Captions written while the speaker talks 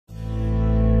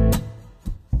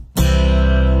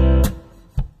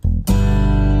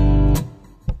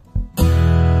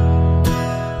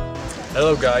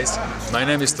Hello guys, my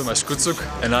name is Tomas Kucuk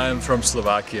and I am from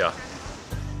Slovakia.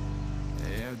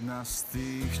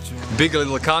 Big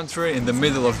little country in the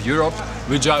middle of Europe,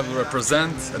 which I will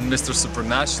represent at Mr.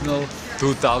 Supranational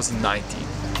 2019.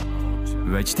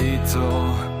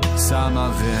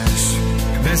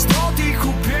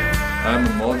 I'm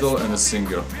a model and a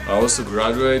singer. I also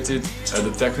graduated at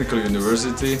the technical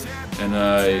university and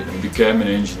I became an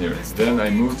engineer. Then I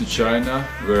moved to China,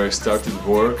 where I started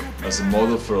work as a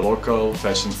model for local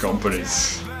fashion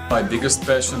companies. My biggest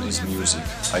passion is music.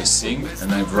 I sing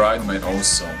and I write my own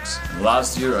songs.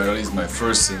 Last year I released my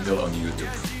first single on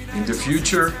YouTube. In the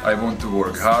future I want to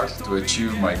work hard to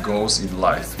achieve my goals in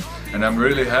life. And I'm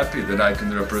really happy that I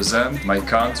can represent my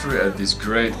country at this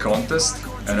great contest,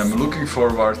 and I'm looking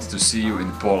forward to see you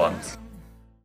in Poland.